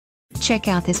Check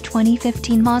out this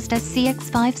 2015 Mazda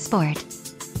CX-5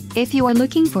 Sport. If you are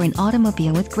looking for an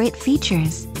automobile with great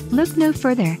features, look no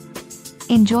further.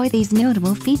 Enjoy these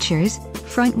notable features: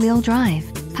 front-wheel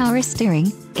drive, power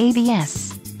steering,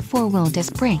 ABS, 4-wheel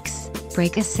disc brakes,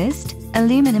 brake assist,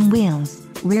 aluminum wheels,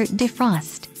 rear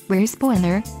defrost, rear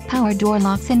spoiler, power door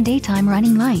locks and daytime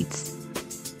running lights.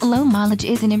 Low mileage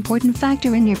is an important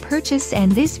factor in your purchase,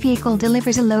 and this vehicle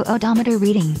delivers a low odometer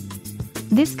reading.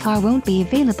 This car won't be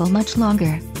available much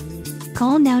longer.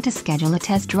 Call now to schedule a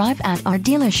test drive at our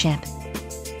dealership.